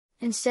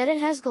Instead it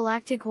has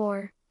Galactic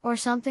War, or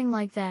something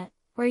like that,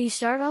 where you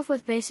start off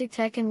with basic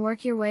tech and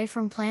work your way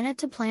from planet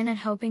to planet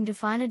hoping to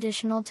find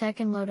additional tech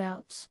and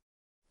loadouts.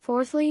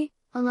 Fourthly,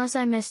 unless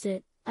I missed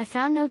it, I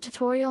found no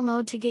tutorial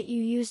mode to get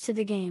you used to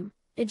the game.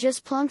 It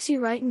just plunks you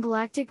right in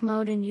galactic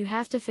mode and you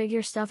have to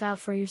figure stuff out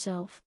for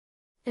yourself.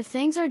 If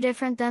things are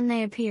different than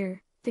they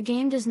appear, the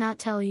game does not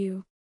tell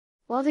you.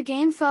 While the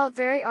game felt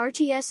very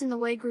RTS in the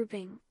way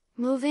grouping,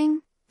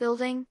 moving,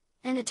 building,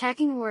 and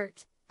attacking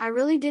worked, I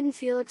really didn't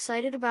feel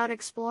excited about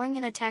exploring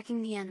and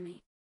attacking the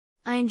enemy.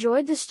 I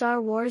enjoyed the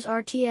Star Wars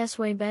RTS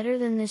way better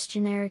than this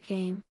generic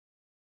game.